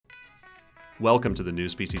Welcome to the New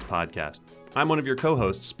Species Podcast. I'm one of your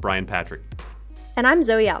co-hosts, Brian Patrick. And I'm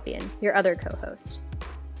Zoe Albion, your other co-host.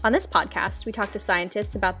 On this podcast, we talk to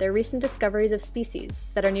scientists about their recent discoveries of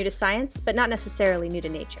species that are new to science, but not necessarily new to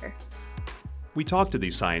nature. We talk to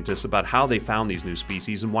these scientists about how they found these new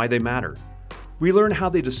species and why they matter. We learn how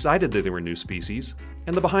they decided that they were new species,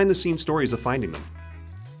 and the behind-the-scenes stories of finding them.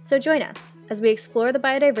 So join us as we explore the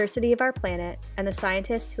biodiversity of our planet and the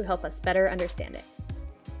scientists who help us better understand it.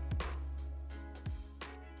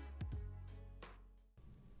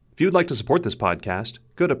 If you'd like to support this podcast,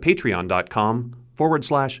 go to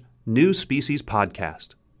patreon.com/New Species Podcast.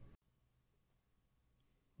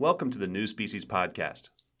 Welcome to the New Species Podcast.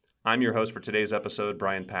 I'm your host for today's episode,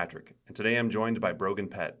 Brian Patrick, and today I'm joined by Brogan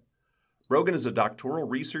Pett. Brogan is a doctoral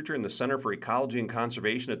researcher in the Center for Ecology and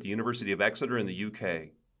Conservation at the University of Exeter in the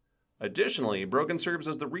UK. Additionally, Brogan serves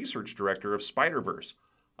as the research director of Spiderverse,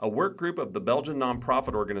 a work group of the Belgian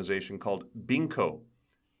nonprofit organization called BINCO.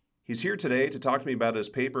 He's here today to talk to me about his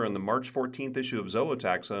paper in the March 14th issue of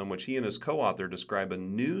Zootaxa, in which he and his co-author describe a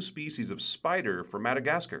new species of spider from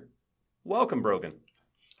Madagascar. Welcome, Brogan.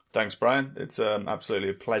 Thanks, Brian. It's absolutely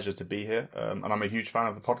a pleasure to be here, and I'm a huge fan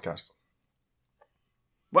of the podcast.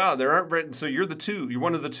 Wow, there aren't... So you're the two. You're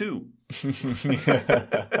one of the two.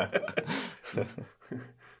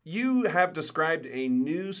 You have described a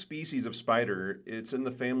new species of spider. It's in the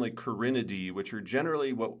family Coryneidae, which are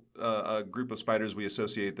generally what a group of spiders we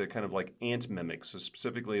associate that kind of like ant mimics. So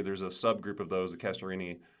specifically, there's a subgroup of those, the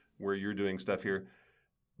Castorini, where you're doing stuff here.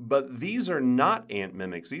 But these are not ant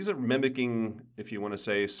mimics. These are mimicking, if you want to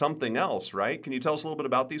say, something else, right? Can you tell us a little bit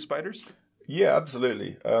about these spiders? Yeah,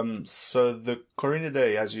 absolutely. So the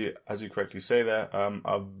Coryneidae, as you correctly say there,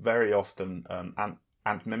 are very often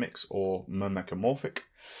ant mimics or mimicomorphic.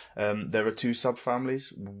 There are two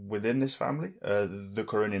subfamilies within this family, the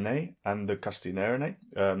Coryninae and the Castinerinae,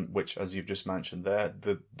 which, as you've just mentioned there,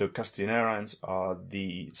 the Castinerines are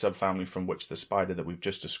the subfamily from which the spider that we've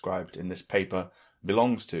just described in this paper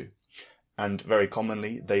belongs to. And very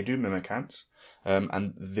commonly, they do mimic ants,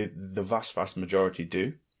 and the vast majority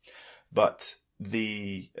do. But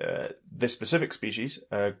this specific species,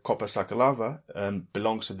 Coppa sacculava,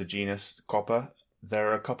 belongs to the genus Coppa. There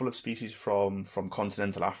are a couple of species from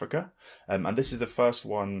continental Africa, and this is the first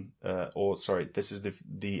one, this is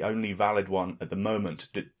the only valid one at the moment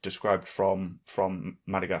described from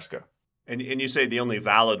Madagascar. And you say the only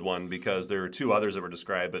valid one because there are two others that were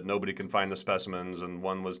described, but nobody can find the specimens, and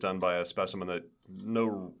one was done by a specimen that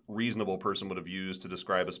no reasonable person would have used to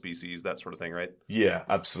describe a species, that sort of thing, right? Yeah,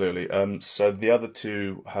 absolutely. So the other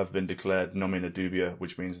two have been declared nomina dubia,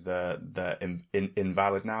 which means they're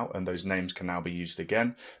invalid now, and those names can now be used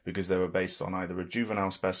again because they were based on either a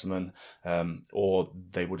juvenile specimen or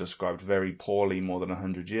they were described very poorly more than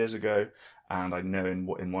 100 years ago. And I know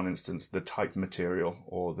in one instance, the type material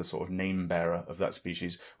or the sort of name bearer of that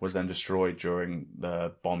species was then destroyed during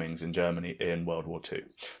the bombings in Germany in World War II.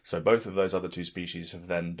 So both of those other two species have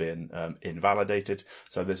then been invalidated.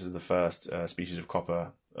 So this is the first species of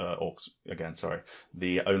Coppa,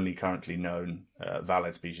 the only currently known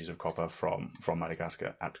valid species of Coppa from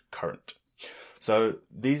Madagascar at current. So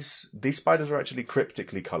these spiders are actually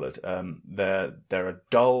cryptically coloured. They're a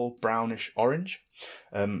dull brownish orange,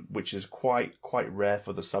 which is quite rare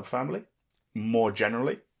for the subfamily, more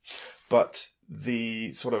generally. But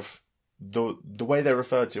the sort of the way they're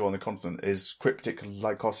referred to on the continent is cryptic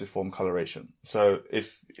lycosiform coloration. So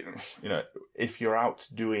if you're out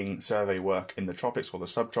doing survey work in the tropics or the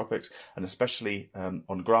subtropics, and especially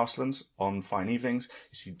on grasslands on fine evenings,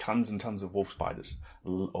 you see tons and tons of wolf spiders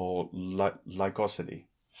or Lycosidae.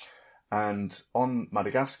 And on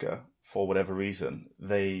Madagascar, for whatever reason,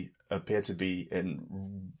 they appear to be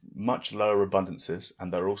in much lower abundances,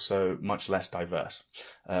 and they're also much less diverse.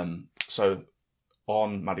 So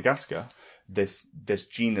on Madagascar, this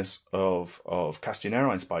genus of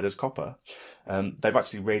Castinerine spiders, Coppa, they've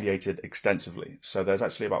actually radiated extensively. So there's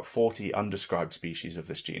actually about 40 undescribed species of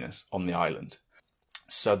this genus on the island.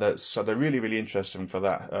 So they're really, really interesting for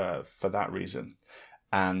that reason.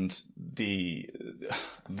 And the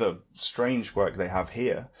strange quirk they have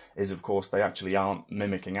here is, of course, they actually aren't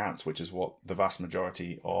mimicking ants, which is what the vast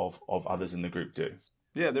majority of others in the group do.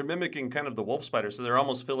 Yeah, they're mimicking kind of the wolf spider, so they're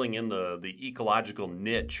almost filling in the ecological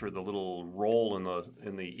niche or the little role in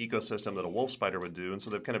the ecosystem that a wolf spider would do, and so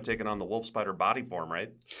they've kind of taken on the wolf spider body form,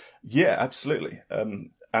 right? Yeah, absolutely.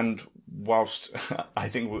 And whilst I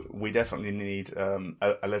think we definitely need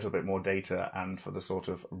a little bit more data and for the sort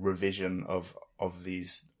of revision of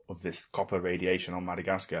these this copper radiation on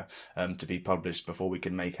Madagascar to be published before we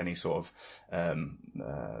can make any sort of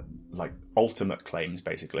like ultimate claims,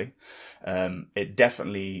 basically. It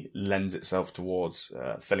definitely lends itself towards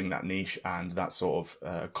filling that niche and that sort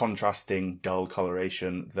of contrasting, dull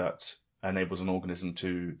coloration that enables an organism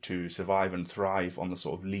to survive and thrive on the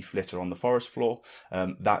sort of leaf litter on the forest floor.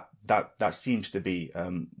 That seems to be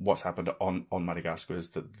what's happened on Madagascar,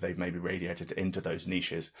 is that they've maybe radiated into those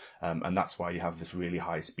niches, and that's why you have this really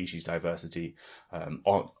high species diversity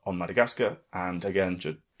on Madagascar. And again,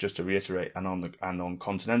 just to reiterate, and on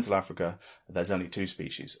continental Africa, there's only 2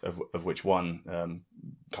 species, of which one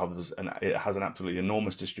covers it has an absolutely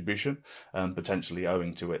enormous distribution, potentially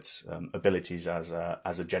owing to its abilities as a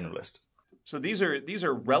generalist. So these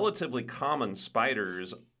are relatively common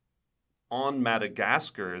spiders on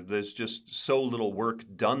Madagascar. There's just so little work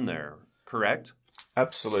done there, correct?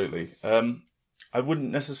 Absolutely. I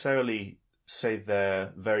wouldn't necessarily say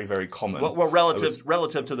they're very, very common. Well,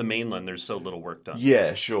 relative to the mainland, there's so little work done.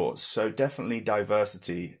 Yeah, sure. So definitely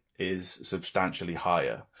diversity is substantially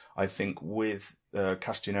higher. I think with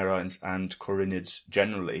Castionera and corinids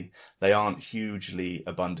generally, they aren't hugely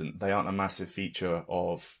abundant. They aren't a massive feature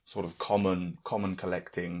of sort of common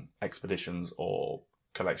collecting expeditions or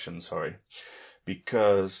collections,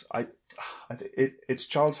 because it's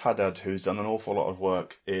Charles Haddad who's done an awful lot of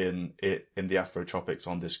work in the Afrotropics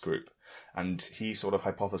on this group, and he sort of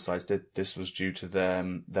hypothesized that this was due to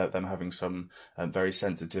them having some very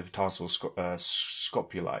sensitive tarsal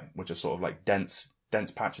scopuli, which are sort of like dense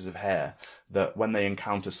patches of hair that when they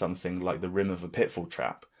encounter something like the rim of a pitfall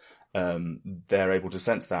trap, they're able to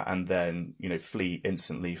sense that and then, flee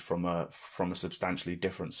instantly from a substantially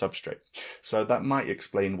different substrate. So that might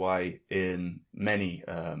explain why in many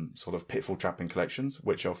sort of pitfall trapping collections,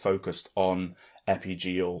 which are focused on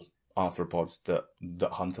epigeal arthropods that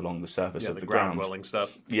hunt along the surface of the ground, dwelling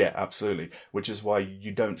stuff. Yeah, absolutely. Which is why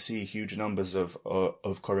you don't see huge numbers of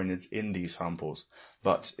corinids in these samples.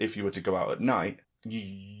 But if you were to go out at night,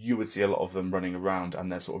 you would see a lot of them running around,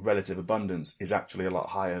 and their sort of relative abundance is actually a lot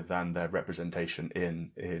higher than their representation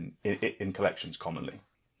in collections commonly.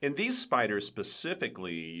 In these spiders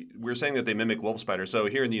specifically, we're saying that they mimic wolf spiders. So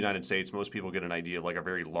here in the United States, most people get an idea of like a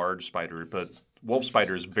very large spider, but wolf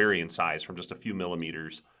spiders vary in size from just a few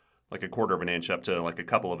millimeters, like a quarter of an inch, up to like a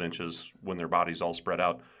couple of inches when their body's all spread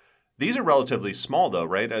out. These are relatively small though,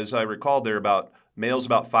 right? As I recall, they're male's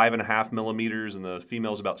about 5.5 millimeters and the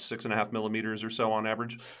female's about 6.5 millimeters or so on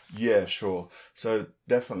average. Yeah, sure. So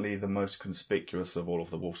definitely the most conspicuous of all of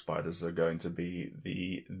the wolf spiders are going to be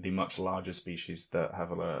the much larger species that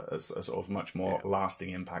have a sort of much more lasting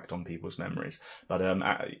impact on people's memories. But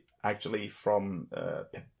actually from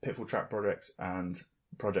pitfall trap projects and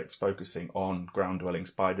projects focusing on ground-dwelling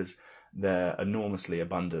spiders, they're enormously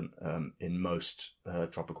abundant in most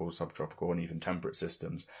tropical, subtropical, and even temperate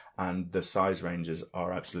systems, and the size ranges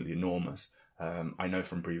are absolutely enormous. I know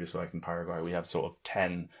from previous work in Paraguay, we have sort of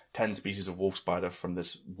 10 species of wolf spider from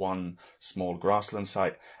this one small grassland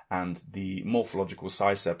site, and the morphological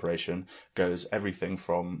size separation goes everything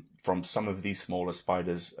from some of these smaller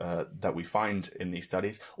spiders that we find in these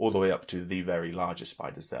studies all the way up to the very largest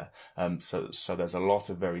spiders there. So there's a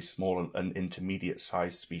lot of very small and intermediate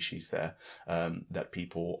sized species there that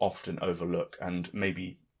people often overlook and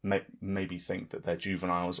maybe think that they're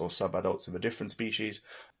juveniles or subadults of a different species.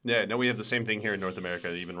 Yeah, no, we have the same thing here in North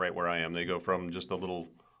America, even right where I am. They go from just the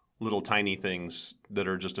little tiny things that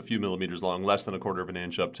are just a few millimeters long, less than a quarter of an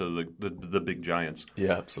inch, up to the big giants.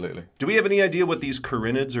 Yeah, absolutely. Do we have any idea what these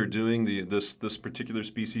corinids are doing, this particular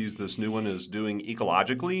species, this new one, is doing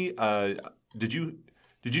ecologically? Did you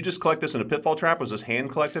just collect this in a pitfall trap? Was this hand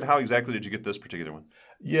collected? How exactly did you get this particular one?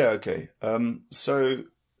 Yeah, okay. So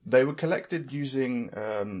they were collected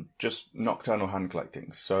using just nocturnal hand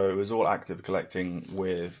collecting. So it was all active collecting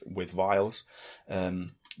with vials.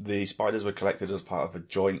 The spiders were collected as part of a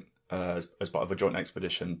joint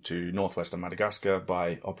expedition to northwestern Madagascar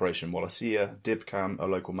by Operation Wallacea, DIBCAM, a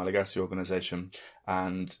local Malagasy organization,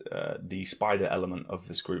 and the spider element of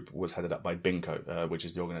this group was headed up by BINCO, which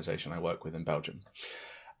is the organization I work with in Belgium.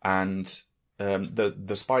 And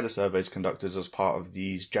the spider surveys conducted as part of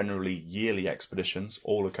these generally yearly expeditions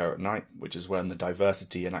all occur at night, which is when the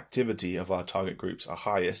diversity and activity of our target groups are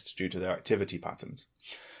highest due to their activity patterns.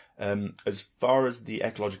 As far as the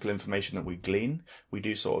ecological information that we glean, we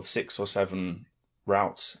do sort of 6 or 7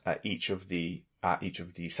 routes at each of the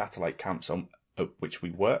satellite camps on which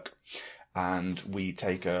we work, and we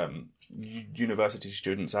take university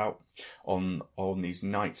students out on these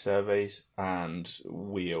night surveys, and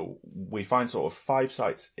we find sort of 5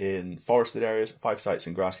 sites in forested areas, 5 sites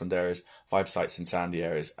in grassland areas, 5 sites in sandy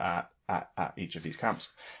areas at each of these camps.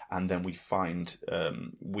 And then we find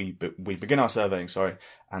we begin our surveying,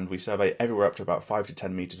 and we survey everywhere up to about 5 to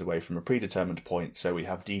 10 meters away from a predetermined point. So we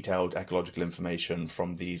have detailed ecological information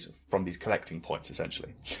from these collecting points,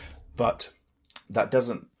 essentially. But that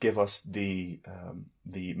doesn't give us the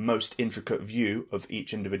most intricate view of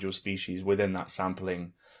each individual species within that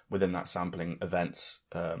sampling events,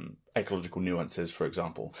 ecological nuances, for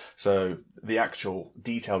example. So the actual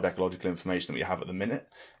detailed ecological information that we have at the minute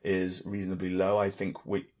is reasonably low. I think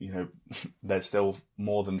there's still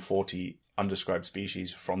more than 40 undescribed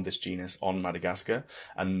species from this genus on Madagascar,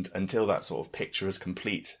 and until that sort of picture is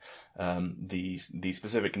complete, the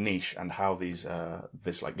specific niche and how this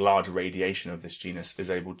large radiation of this genus is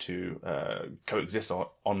able to coexist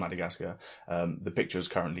on Madagascar, the picture is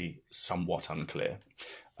currently somewhat unclear.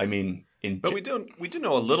 I mean, but we do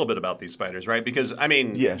know a little bit about these spiders, right? Because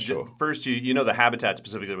yeah, sure. First, you know the habitat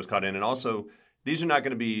specifically that was caught in, and also these are not going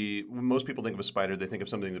to be. Most people think of a spider, they think of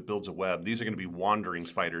something that builds a web. These are going to be wandering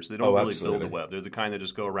spiders. They don't really build a web. They're the kind that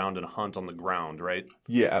just go around and hunt on the ground, right?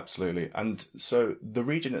 Yeah, absolutely. And so the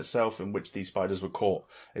region itself in which these spiders were caught,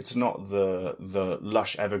 it's not the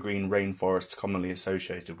lush evergreen rainforests commonly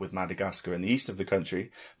associated with Madagascar in the east of the country,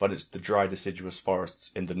 but it's the dry deciduous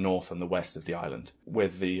forests in the north and the west of the island,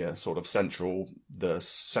 with the central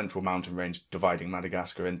mountain range dividing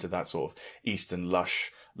Madagascar into that sort of eastern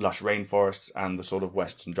lush rainforests and the sort of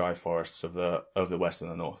western dry forests of the west and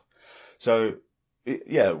the north. So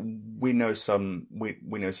yeah, we know some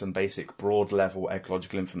basic broad level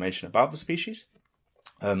ecological information about the species.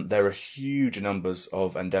 There are huge numbers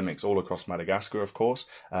of endemics all across Madagascar, of course,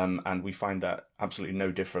 and we find that absolutely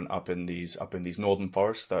no different up in these northern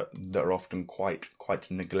forests that are often quite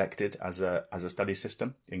neglected as a study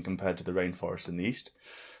system in compared to the rainforests in the east.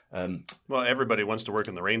 Well, everybody wants to work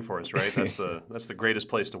in the rainforest, right? That's the greatest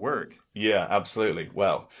place to work. Yeah, absolutely.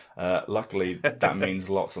 Well, luckily that means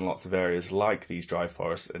lots and lots of areas like these dry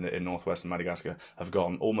forests in northwestern Madagascar have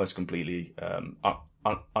gone almost completely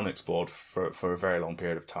unexplored for a very long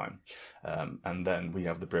period of time. And then we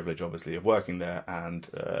have the privilege, obviously, of working there and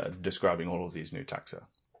describing all of these new taxa.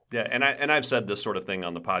 Yeah, and I've said this sort of thing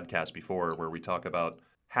on the podcast before, where we talk about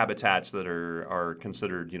habitats that are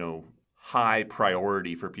considered, high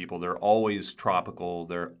priority for people. They're always tropical.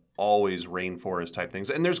 They're always rainforest type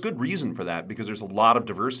things. And there's good reason for that because there's a lot of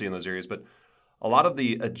diversity in those areas. But a lot of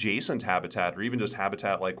the adjacent habitat, or even just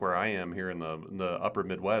habitat like where I am here in the upper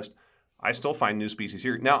Midwest, I still find new species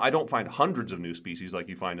here. Now, I don't find hundreds of new species like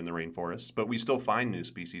you find in the rainforests, but we still find new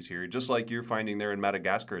species here. Just like you're finding there in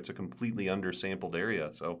Madagascar, it's a completely undersampled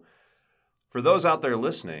area. So for those out there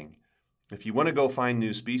listening, if you want to go find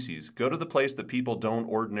new species, go to the place that people don't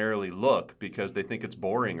ordinarily look because they think it's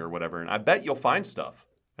boring or whatever. And I bet you'll find stuff.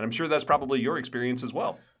 And I'm sure that's probably your experience as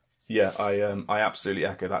well. Yeah, I absolutely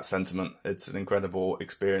echo that sentiment. It's an incredible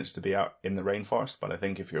experience to be out in the rainforest, but I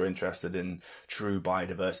think if you're interested in true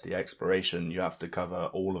biodiversity exploration, you have to cover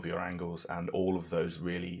all of your angles and all of those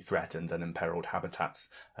really threatened and imperiled habitats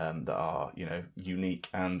that are, unique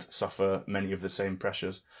and suffer many of the same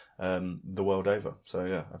pressures the world over. So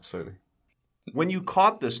yeah, absolutely. When you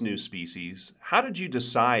caught this new species, how did you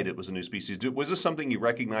decide it was a new species? Was this something you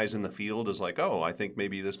recognized in the field as like, oh, I think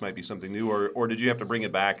maybe this might be something new, or did you have to bring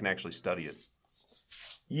it back and actually study it?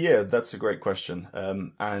 Yeah, that's a great question.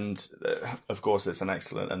 Of course, it's an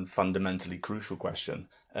excellent and fundamentally crucial question.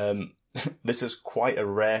 This is quite a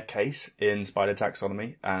rare case in spider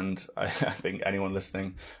taxonomy, and I think anyone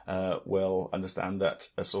listening will understand that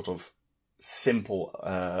a sort of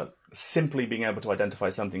simply being able to identify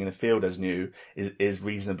something in the field as new is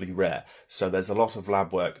reasonably rare. So there's a lot of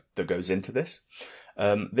lab work that goes into this.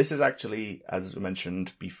 This is actually, as I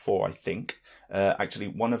mentioned before, I think, actually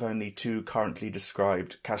one of only 2 currently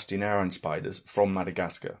described Castanearan spiders from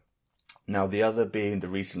Madagascar. Now, the other being the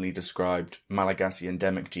recently described Malagasy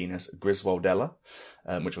endemic genus Griswoldella,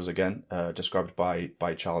 which was again described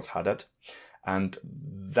by Charles Haddad. And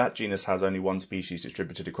that genus has only 1 species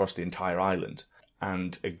distributed across the entire island.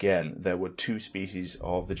 And again, there were 2 species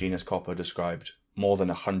of the genus Coppa described more than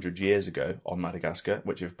 100 years ago on Madagascar,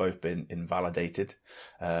 which have both been invalidated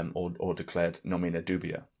or declared nomina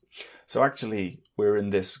dubia. So actually, we're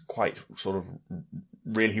in this quite sort of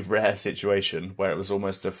really rare situation where it was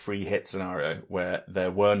almost a free hit scenario, where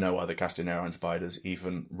there were no other Castanearan spiders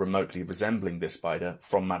even remotely resembling this spider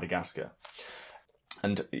from Madagascar.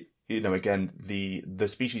 And again, the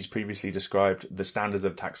species previously described, the standards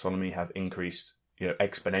of taxonomy have increased,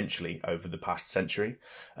 exponentially over the past century,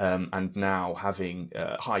 and now having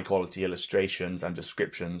high quality illustrations and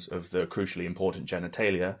descriptions of the crucially important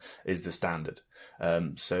genitalia is the standard.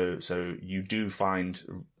 So you do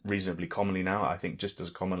find reasonably commonly now, I think just as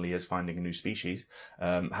commonly as finding a new species,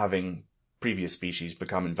 having previous species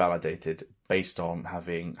become invalidated based on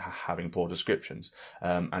having poor descriptions.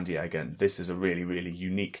 And yeah, again, this is a really, really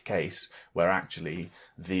unique case where actually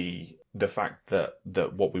the fact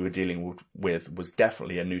that what we were dealing with was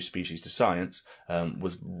definitely a new species to science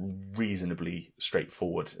was reasonably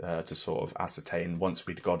straightforward to sort of ascertain once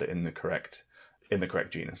we'd got it in the correct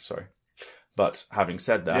genus. Sorry. But having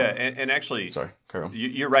said that, yeah, and actually, sorry, carry on.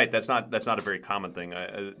 You're right. That's not a very common thing.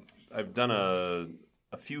 I've done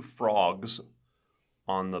a few frogs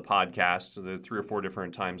on the podcast. The 3 or 4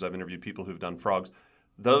 different times I've interviewed people who've done frogs.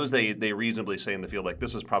 Those they reasonably say in the field, like,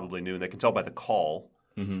 this is probably new, and they can tell by the call.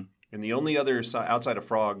 Mm-hmm. And the only other outside of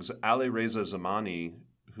frogs, Ali Reza Zamani,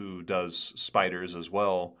 who does spiders as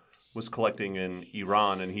well, was collecting in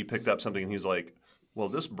Iran, and he picked up something, and he's like, well,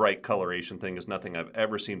 this bright coloration thing is nothing I've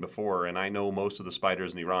ever seen before, and I know most of the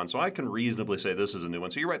spiders in Iran, so I can reasonably say this is a new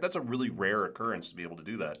one. So you're right, that's a really rare occurrence to be able to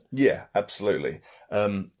do that. Yeah, absolutely.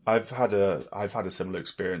 I've had a similar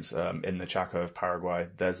experience in the Chaco of Paraguay.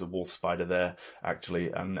 There's a wolf spider there, actually,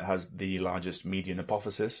 and it has the largest median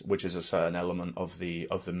apophysis, which is a certain element of the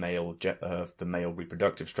male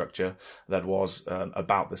reproductive structure that was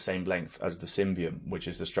about the same length as the symbium, which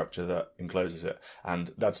is the structure that encloses it,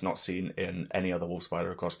 and that's not seen in any other wolf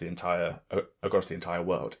spider across the entire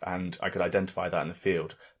world, and I could identify that in the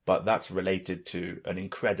field. But that's related to an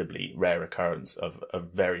incredibly rare occurrence of a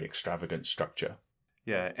very extravagant structure.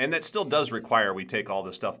 Yeah, and that still does require we take all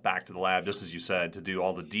this stuff back to the lab, just as you said, to do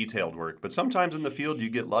all the detailed work. But sometimes in the field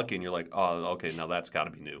you get lucky and you're like, oh, okay, now that's got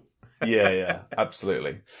to be new. Yeah,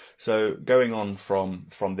 absolutely. So going on from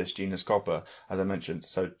this genus Coppa, as I mentioned,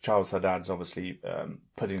 so Charles Haddad's obviously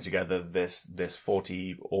putting together this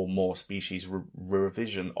 40 or more species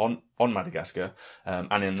revision on Madagascar,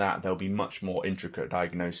 and in that there'll be much more intricate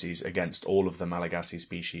diagnoses against all of the Malagasy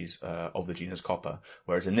species of the genus Coppa,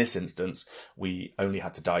 whereas in this instance we only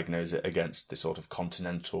had to diagnose it against the sort of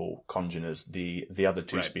continental congeners, the other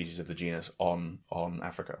 2 species of the genus on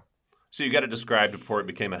Africa. So you got it described before it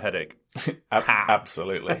became a headache.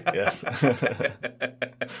 Absolutely, yes.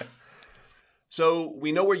 So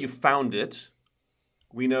we know where you found it.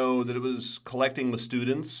 We know that it was collecting with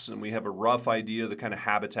students, and we have a rough idea of the kind of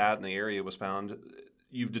habitat and the area it was found.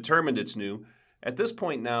 You've determined it's new. At this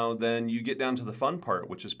point now, then, you get down to the fun part,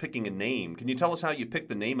 which is picking a name. Can you tell us how you picked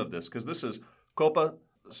the name of this? Because this is Coppa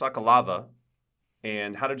sakalava.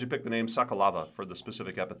 And how did you pick the name Sakalava for the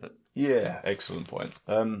specific epithet? Yeah, excellent point.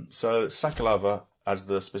 So Sakalava, as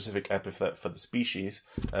the specific epithet for the species,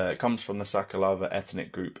 comes from the Sakalava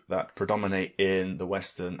ethnic group that predominate in the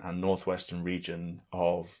western and northwestern region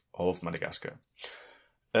of Madagascar.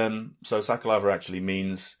 So Sakalava actually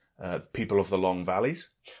means people of the long valleys,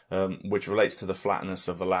 which relates to the flatness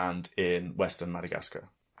of the land in western Madagascar.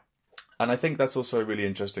 And I think that's also a really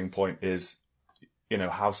interesting point is,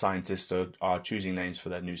 how scientists are choosing names for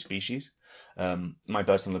their new species. My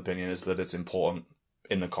personal opinion is that it's important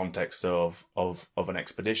in the context of an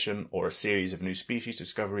expedition or a series of new species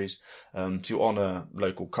discoveries to honour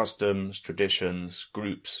local customs, traditions,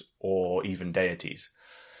 groups, or even deities.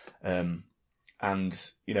 And,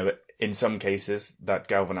 in some cases that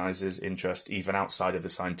galvanizes interest even outside of the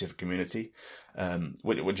scientific community,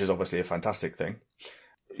 which is obviously a fantastic thing.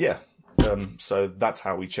 Yeah. So that's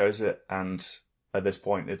how we chose it. And at this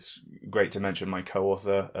point, it's great to mention my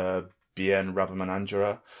co-author, Bien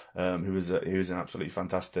Rabamananjara, who is an absolutely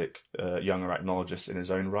fantastic young arachnologist in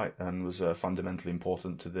his own right, and was fundamentally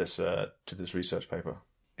important to this research paper.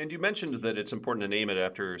 And you mentioned that it's important to name it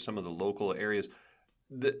after some of the local areas.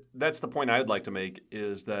 That's the point I would like to make,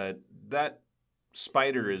 is that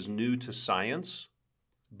spider is new to science,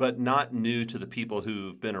 but not new to the people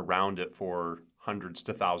who've been around it for hundreds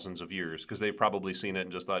to thousands of years, because they've probably seen it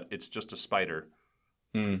and just thought it's just a spider.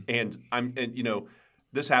 Mm. And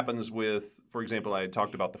this happens with, for example, I had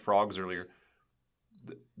talked about the frogs earlier.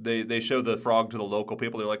 They show the frog to the local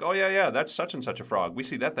people. They're like, oh, yeah, that's such and such a frog. We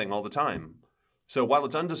see that thing all the time. So while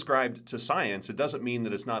it's undescribed to science, it doesn't mean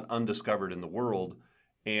that it's not undiscovered in the world.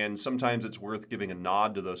 And sometimes it's worth giving a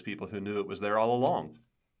nod to those people who knew it was there all along.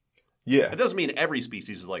 Yeah. It doesn't mean every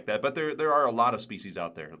species is like that, but there are a lot of species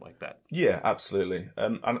out there like that. Yeah, absolutely.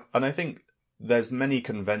 And I think there's many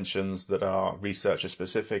conventions that are researcher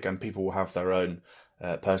specific, and people will have their own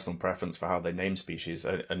personal preference for how they name species,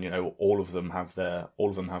 and all of them have their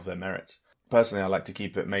merits. Personally, I like to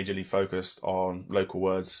keep it majorly focused on local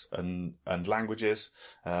words and languages.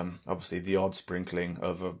 Obviously, the odd sprinkling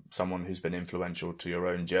of someone who's been influential to your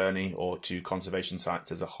own journey or to conservation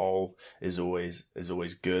sites as a whole is always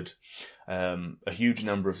good. A huge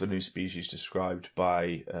number of the new species described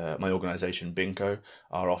by my organisation BINCO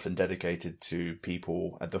are often dedicated to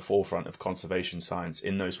people at the forefront of conservation science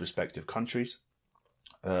in those respective countries.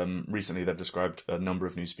 Recently, they've described a number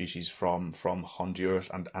of new species from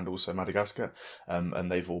Honduras and also Madagascar,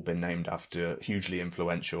 and they've all been named after hugely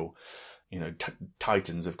influential,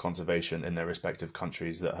 titans of conservation in their respective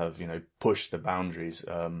countries that have, pushed the boundaries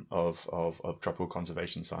of tropical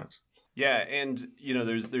conservation science. Yeah, and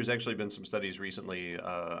there's actually been some studies recently.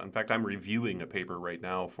 In fact, I'm reviewing a paper right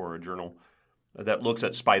now for a journal that looks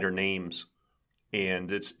at spider names.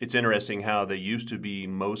 And it's interesting how they used to be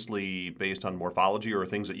mostly based on morphology or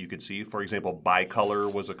things that you could see. For example,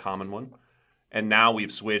 bicolor was a common one. And now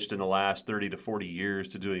we've switched in the last 30 to 40 years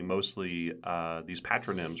to doing mostly these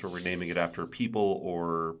patronyms where we're naming it after people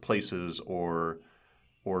or places or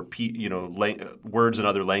words in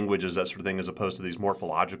other languages, that sort of thing, as opposed to these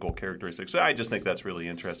morphological characteristics. So I just think that's really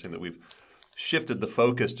interesting that we've shifted the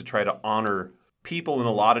focus to try to honor people in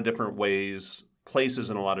a lot of different ways, places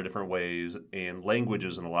in a lot of different ways, and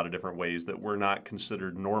languages in a lot of different ways that were not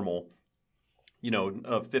considered normal,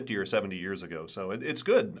 50 or 70 years ago. So it's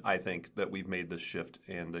good, I think, that we've made this shift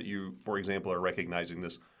and that you, for example, are recognizing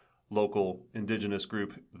this local indigenous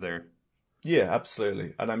group there. Yeah,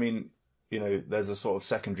 absolutely. And I mean, there's a sort of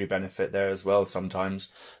secondary benefit there as well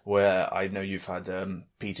sometimes, where I know you've had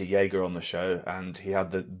Peter Yeager on the show, and he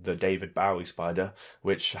had the David Bowie spider,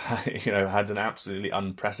 which had an absolutely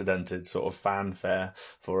unprecedented sort of fanfare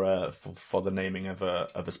for the naming of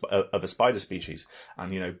a spider species,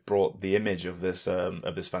 and brought the image of this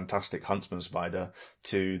fantastic huntsman spider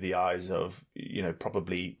to the eyes of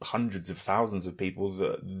probably hundreds of thousands of people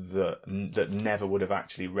that never would have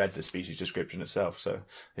actually read the species description itself. So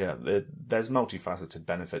yeah, there's multifaceted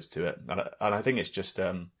benefits to it, and I think it's just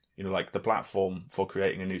like the platform for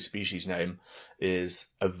creating a new species name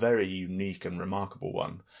is a very unique and remarkable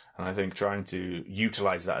one, and I think trying to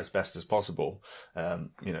utilize that as best as possible,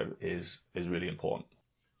 is really important.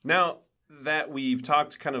 Now that we've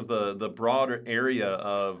talked kind of the broader area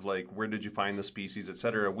of like where did you find the species, et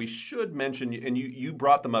cetera, we should mention, and you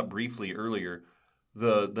brought them up briefly earlier,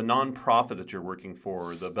 the nonprofit that you're working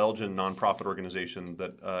for, the Belgian nonprofit organization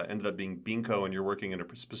that ended up being BINCO, and you're working in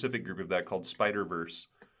a specific group of that called Spider-Verse,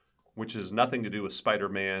 which has nothing to do with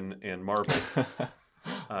Spider-Man and Marvel.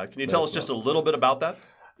 Can you tell us just a little bit about that?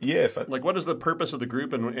 Yeah. What is the purpose of the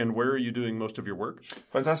group, and where are you doing most of your work?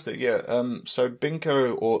 Fantastic, yeah. So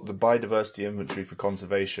BINCO, or the Biodiversity Inventory for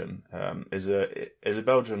Conservation, is a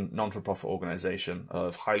Belgian non-for-profit organisation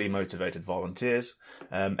of highly motivated volunteers,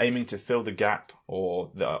 aiming to fill the gap or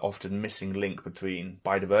the often missing link between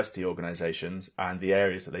biodiversity organisations and the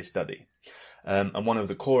areas that they study. And one of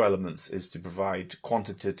the core elements is to provide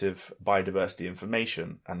quantitative biodiversity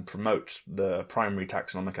information and promote the primary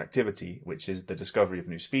taxonomic activity, which is the discovery of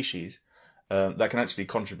new species, that can actually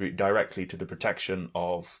contribute directly to the protection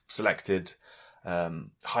of selected,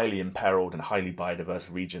 highly imperiled and highly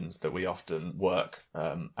biodiverse regions that we often work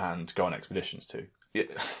and go on expeditions to.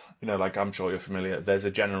 Like I'm sure you're familiar, there's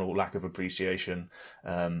a general lack of appreciation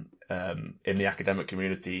in the academic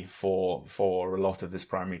community for a lot of this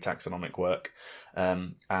primary taxonomic work,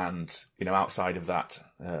 and outside of that,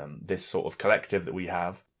 this sort of collective that we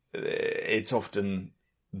have, there's often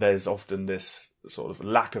this sort of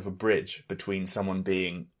lack of a bridge between someone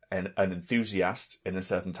being an enthusiast in a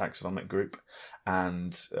certain taxonomic group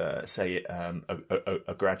and say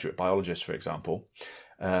a graduate biologist, for example.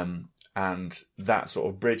 And that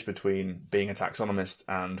sort of bridge between being a taxonomist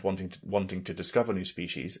and wanting to discover new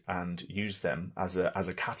species and use them as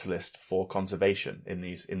a catalyst for conservation in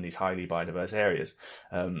these highly biodiverse areas,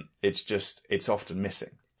 it's often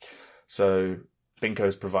missing. So BINCO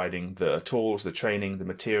is providing the tools, the training, the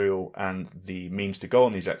material, and the means to go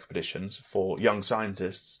on these expeditions for young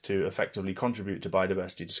scientists to effectively contribute to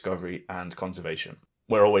biodiversity discovery and conservation.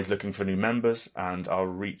 We're always looking for new members, and our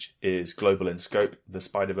reach is global in scope. The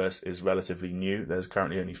Spider-Verse is relatively new. There's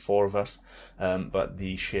currently only 4 of us, but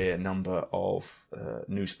the sheer number of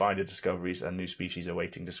new spider discoveries and new species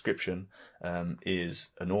awaiting description is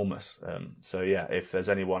enormous. So yeah, if there's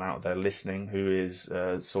anyone out there listening who is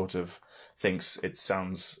thinks it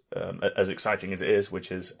sounds as exciting as it is,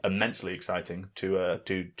 which is immensely exciting to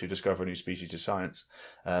discover a new species to science,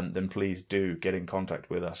 then please do get in contact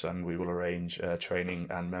with us, and we will arrange training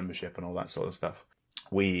and membership and all that sort of stuff.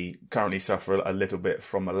 We currently suffer a little bit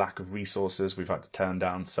from a lack of resources. We've had to turn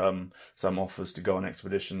down some offers to go on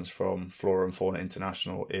expeditions from Flora and Fauna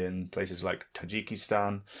International in places like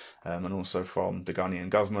Tajikistan, and also from the Ghanaian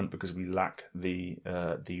government, because we lack the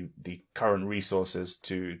current resources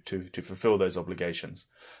to fulfill those obligations.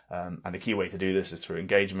 And the key way to do this is through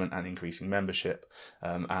engagement and increasing membership,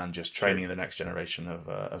 and just training the next generation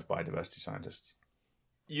of biodiversity scientists.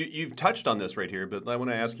 You've touched on this right here, but I want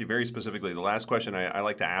to ask you very specifically. The last question I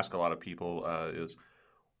like to ask a lot of people is,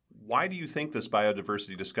 why do you think this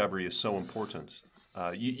biodiversity discovery is so important?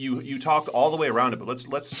 You talked all the way around it, but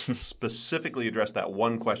let's specifically address that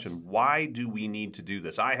one question. Why do we need to do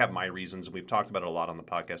this? I have my reasons, and we've talked about it a lot on the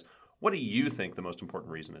podcast. What do you think the most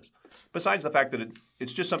important reason is? Besides the fact that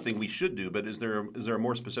it's just something we should do, but is there a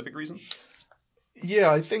more specific reason? Yeah,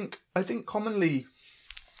 I think commonly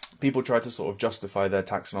people try to sort of justify their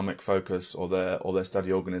taxonomic focus or their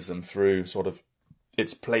study organism through sort of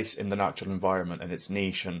its place in the natural environment and its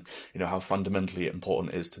niche, and how fundamentally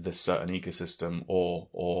important it is to this certain ecosystem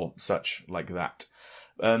or such like that.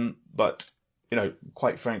 But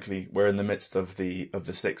quite frankly, we're in the midst of the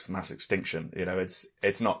sixth mass extinction.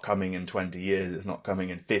 It's not coming in 20 years, it's not coming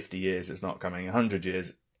in 50 years, it's not coming in 100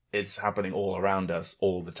 years. It's happening all around us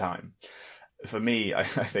all the time. For me, I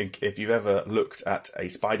think if you've ever looked at a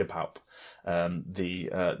spider palp,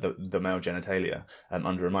 the male genitalia,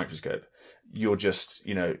 under a microscope, you're just,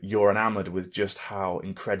 you're enamored with just how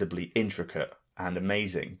incredibly intricate and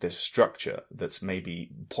amazing this structure that's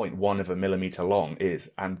maybe 0.1 of a millimeter long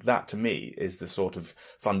is. And that to me is the sort of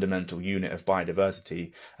fundamental unit of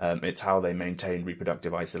biodiversity. It's how they maintain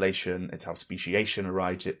reproductive isolation. It's how speciation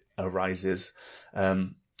arises.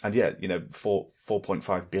 And yeah,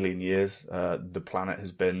 4.5 billion years, the planet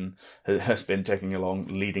has been ticking along,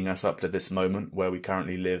 leading us up to this moment where we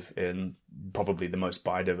currently live in probably the most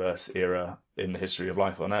biodiverse era in the history of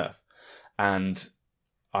life on Earth. And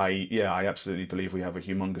I absolutely believe we have a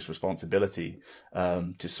humongous responsibility,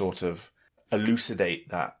 to sort of elucidate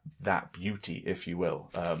that beauty, if you will,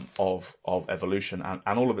 of evolution and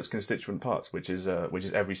all of its constituent parts, which is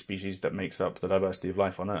every species that makes up the diversity of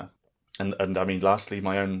life on Earth. And I mean, lastly,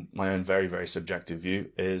 my own very, very subjective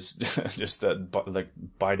view is just that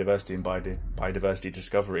biodiversity and biodiversity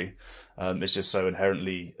discovery is just so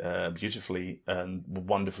inherently beautifully and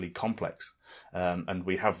wonderfully complex. And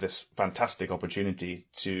we have this fantastic opportunity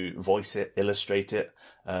to voice it, illustrate it,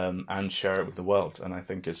 and share it with the world. And I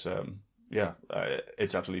think it's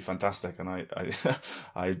absolutely fantastic. And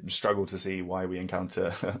I struggle to see why we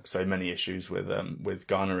encounter so many issues with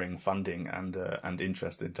garnering funding and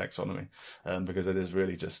interest in taxonomy, because it is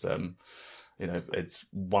really just it's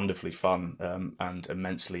wonderfully fun and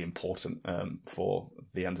immensely important for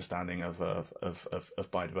the understanding of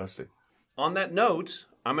biodiversity. On that note,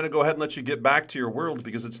 I'm going to go ahead and let you get back to your world,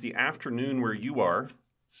 because it's the afternoon where you are.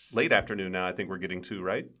 Late afternoon now, I think we're getting to,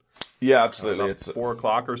 right? Yeah, absolutely. It's 4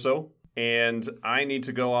 o'clock or so. And I need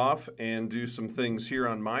to go off and do some things here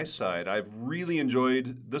on my side. I've really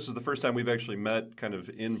enjoyed, this is the first time we've actually met kind of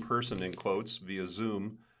in person, in quotes, via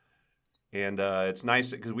Zoom. And it's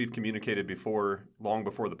nice because we've communicated before, long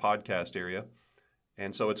before the podcast area.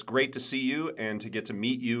 And so it's great to see you and to get to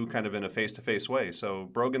meet you kind of in a face-to-face way. So,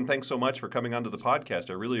 Brogan, thanks so much for coming onto the podcast.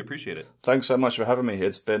 I really appreciate it. Thanks so much for having me.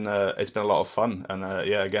 It's been a lot of fun. And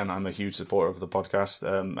again, I'm a huge supporter of the podcast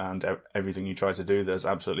and everything you try to do. There's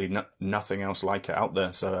absolutely nothing else like it out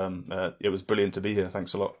there. So it was brilliant to be here.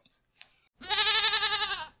 Thanks a lot.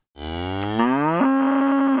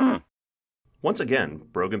 Once again,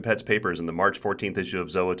 Brogan Pett's paper is in the March 14th issue of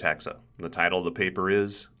Zootaxa. The title of the paper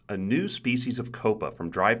is A New Species of Copa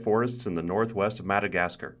from Dry Forests in the Northwest of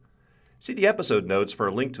Madagascar. See the episode notes for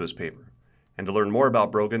a link to his paper. And to learn more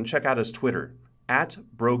about Brogan, check out his Twitter,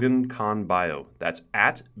 @BroganConBio. That's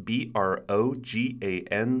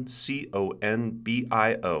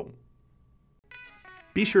 @BroganConBio.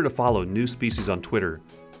 Be sure to follow New Species on Twitter,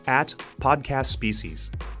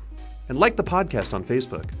 @PodcastSpecies. And like the podcast on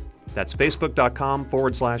Facebook. That's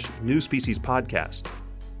facebook.com/New Species Podcast.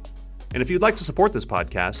 And if you'd like to support this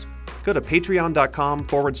podcast, go to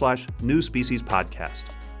patreon.com/New Species Podcast.